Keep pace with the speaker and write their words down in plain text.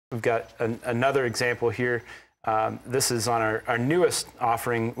We've got another example here. This is on our newest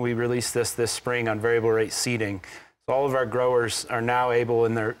offering. We released this spring on variable rate seeding. So all of our growers are now able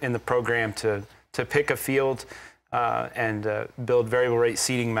in the program to pick a field and build variable rate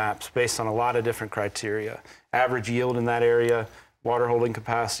seeding maps based on a lot of different criteria. Average yield in that area, water holding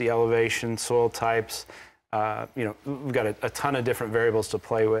capacity, elevation, soil types. We've got a ton of different variables to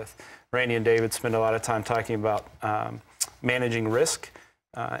play with. Randy and David spend a lot of time talking about managing risk,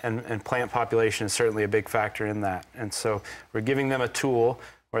 and plant population is certainly a big factor in that. And so we're giving them a tool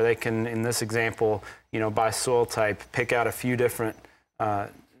where they can, in this example, by soil type, pick out a few different,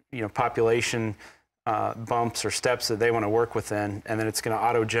 population bumps or steps that they want to work within, and then it's going to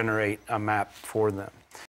auto-generate a map for them.